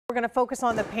We're going to focus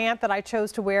on the pant that I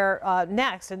chose to wear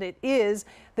next, and it is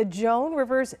the Joan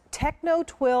Rivers Techno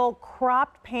Twill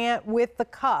cropped pant with the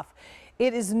cuff.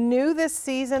 It is new this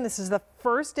season. This is the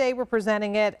first day we're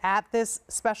presenting it at this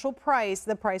special price.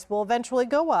 The price will eventually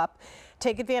go up.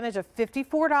 Take advantage of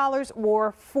 $54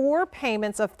 or 4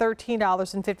 payments of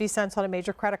 $13.50 on a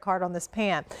major credit card on this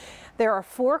pant. There are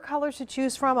 4 colors to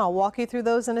choose from. I'll walk you through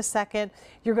those in a second.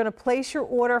 You're going to place your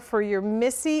order for your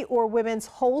Missy or women's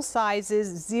whole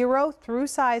sizes 0 through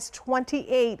size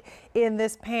 28 in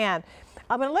this pant.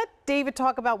 I'm going to let David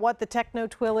talk about what the Techno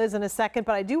Twill is in a second,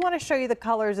 but I do want to show you the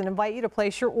colors and invite you to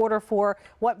place your order for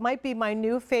what might be my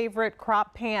new favorite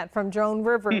crop pant from Joan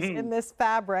Rivers in this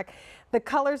fabric. The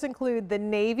colors include the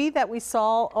navy that we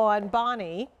saw on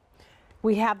Bonnie.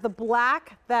 We have the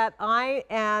black that I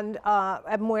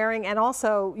am wearing, and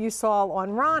also you saw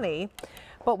on Ronnie.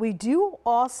 But we do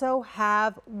also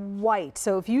have white.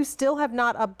 So if you still have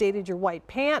not updated your white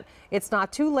pant, it's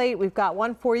not too late. We've got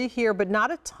one for you here, but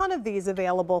not a ton of these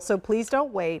available, so please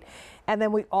don't wait. And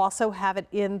then we also have it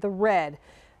in the red.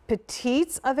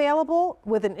 Petites available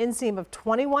with an inseam of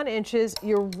 21 inches.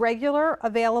 Your regular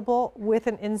available with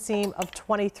an inseam of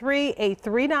 23,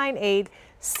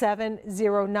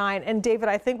 A398709. And David,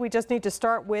 I think we just need to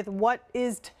start with what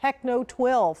is Techno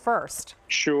Twill first.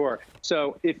 Sure.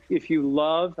 So if you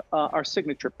love our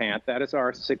signature pant, that is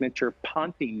our signature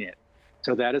Ponte knit.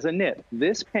 So that is a knit.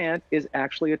 This pant is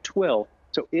actually a twill.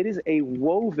 So it is a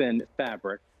woven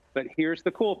fabric, but here's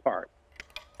the cool part.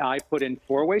 I put in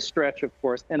 4-way stretch, of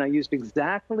course, and I used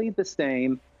exactly the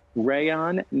same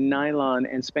rayon, nylon,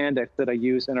 and spandex that I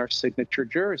use in our signature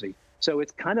jersey. So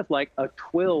it's kind of like a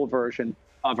twill version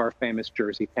of our famous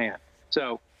jersey pant.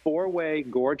 So 4-way,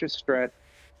 gorgeous stretch,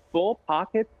 full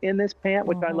pocket in this pant,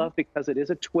 which I love because it is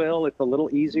a twill. It's a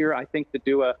little easier, I think, to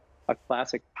do a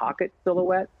classic pocket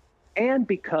silhouette. And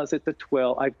because it's a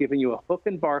twill, I've given you a hook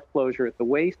and bar closure at the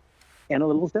waist and a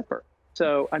little zipper.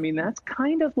 So, I mean, that's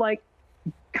kind of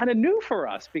new for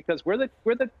us because we're the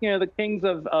kings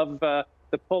of the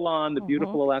pull on, the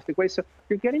beautiful elastic waist. So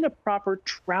you're getting a proper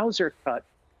trouser cut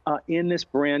in this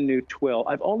brand new twill.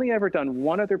 I've only ever done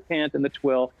one other pant in the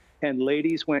twill, and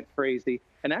ladies went crazy.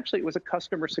 And actually, it was a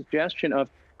customer suggestion of,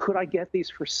 could I get these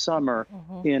for summer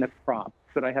in a crop?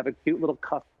 Could I have a cute little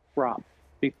cuff crop?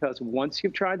 Because once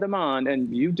you've tried them on,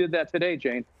 and you did that today,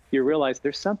 Jane, you realize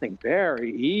there's something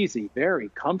very easy, very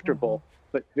comfortable,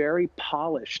 but very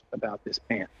polished about this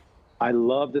pant. I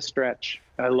love the stretch.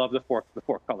 I love the four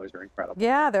colors are incredible.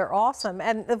 Yeah, they're awesome.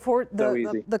 And the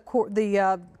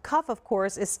cuff, of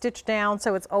course, is stitched down,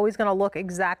 so it's always going to look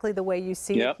exactly the way you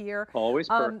see it here. Always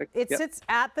perfect. It sits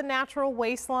at the natural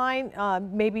waistline,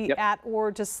 maybe at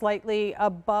or just slightly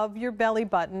above your belly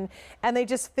button, and they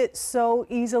just fit so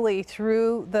easily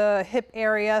through the hip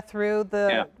area, through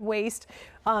the waist.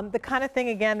 The kind of thing,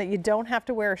 again, that you don't have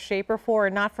to wear a shaper for,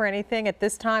 and not for anything. At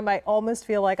this time, I almost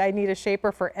feel like I need a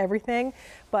shaper for everything.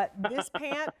 But this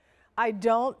pant, I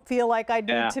don't feel like I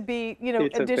need to be,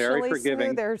 additionally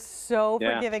smooth. They're so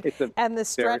forgiving. And the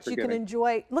stretch you can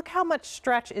enjoy. Look how much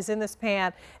stretch is in this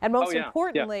pant. And most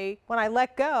importantly, when I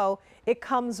let go, it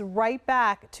comes right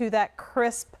back to that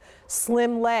crisp,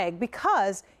 slim leg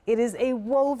because it is a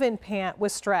woven pant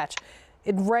with stretch.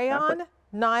 Rayon,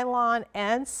 nylon,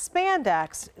 and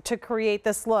spandex to create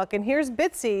this look. And here's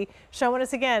Bitsy showing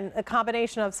us again a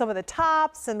combination of some of the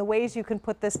tops and the ways you can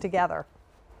put this together.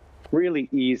 Really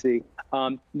easy.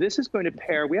 This is going to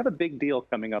pair, we have a big deal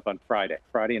coming up on Friday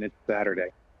and it's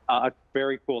Saturday. A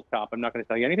very cool top. I'm not going to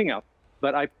tell you anything else,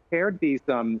 but I paired these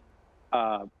pants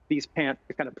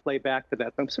to kind of play back to that.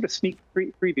 So I'm sort of sneak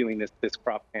previewing this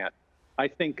crop pant. I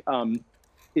think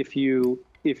if you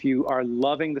are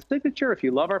loving the signature, if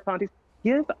you love our panties,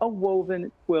 give a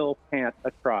woven twill pant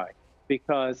a try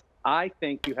because I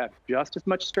think you have just as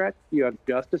much stretch, you have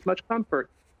just as much comfort,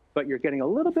 but you're getting a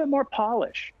little bit more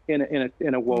polish in a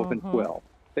woven twill.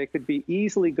 They could be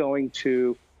easily going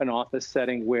to an office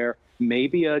setting where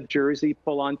maybe a jersey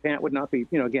pull-on pant would not be,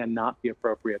 again, not be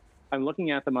appropriate. I'm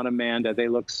looking at them on Amanda. They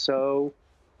look so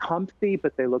comfy,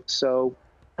 but they look so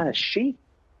kind of chic.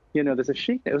 There's a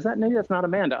chic. Maybe that's not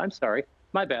Amanda. I'm sorry.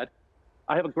 My bad.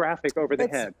 I have a graphic over the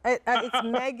head. It's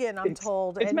Megan, I'm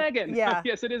told. It's Megan. Yeah.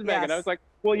 Yes, it is Megan. I was like,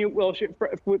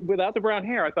 without the brown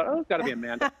hair, I thought, it's got to be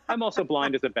Amanda. I'm also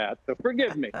blind as a bat, so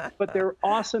forgive me. But they're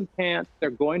awesome pants. They're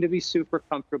going to be super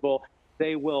comfortable.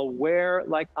 They will wear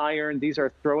like iron. These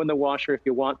are throw in the washer if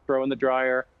you want, throw in the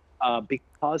dryer.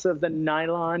 Because of the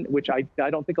nylon, which I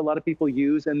don't think a lot of people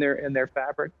use in their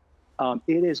fabric,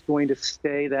 it is going to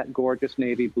stay that gorgeous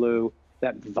navy blue,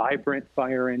 that vibrant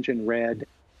fire engine red.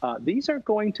 These are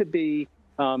going to be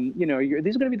you know,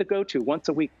 these are going to be the go-to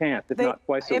once-a-week pants, if not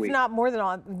twice a week. If not more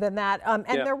than that. And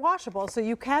Yeah. they're washable, so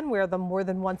you can wear them more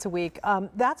than once a week.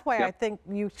 That's why I think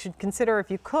you should consider,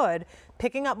 if you could,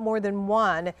 picking up more than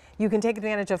one. You can take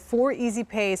advantage of 4 easy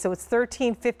pays, so it's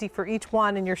 $13.50 for each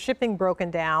one, and your shipping broken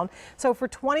down. So for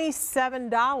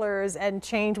 $27 and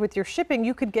change with your shipping,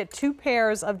 you could get 2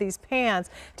 pairs of these pants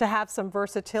to have some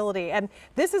versatility. And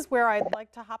this is where I'd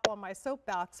like to hop on my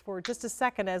soapbox for just a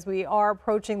second as we are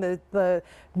approaching the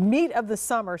meat of the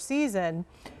summer season.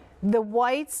 The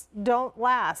whites don't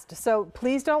last, so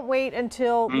please don't wait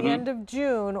until the end of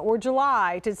June or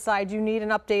July to decide you need an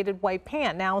updated white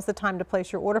pant. Now is the time to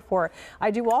place your order for it.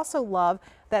 I do also love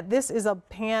that this is a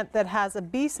pant that has a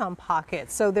besom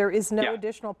pocket, so there is no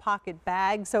additional pocket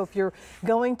bag. So if you're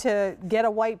going to get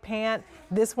a white pant,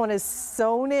 this one is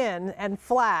sewn in and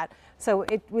flat, so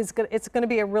it's going to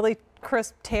be a really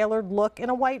crisp, tailored look in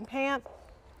a white pant.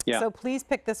 Yeah. So please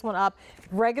pick this one up,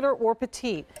 regular or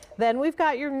petite. Then we've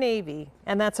got your navy,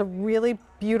 and that's a really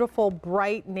beautiful,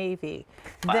 bright navy.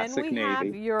 Classic then we navy.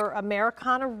 have your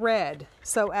Americana red.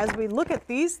 So as we look at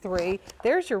these 3,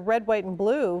 there's your red, white, and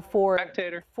blue for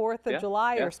Spectator. 4th of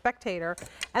July or Spectator.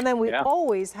 And then we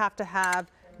always have to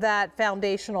have that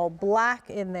foundational black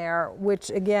in there, which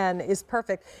again is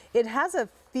perfect. It has a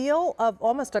feel of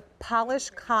almost a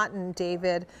polished cotton,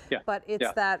 David, but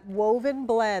it's that woven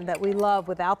blend that we love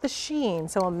without the sheen,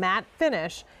 so a matte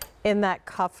finish in that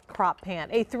cuffed crop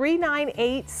pant. A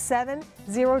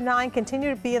 398709. Continue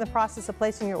to be in the process of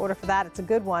placing your order for that. It's a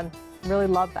good one. Really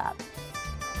love that.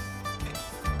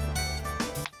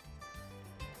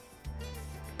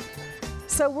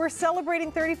 So we're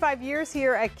celebrating 35 years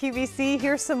here at QVC.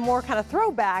 Here's some more kind of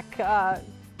throwback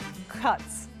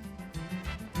cuts.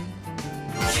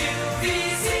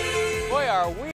 QVC. Boy, are we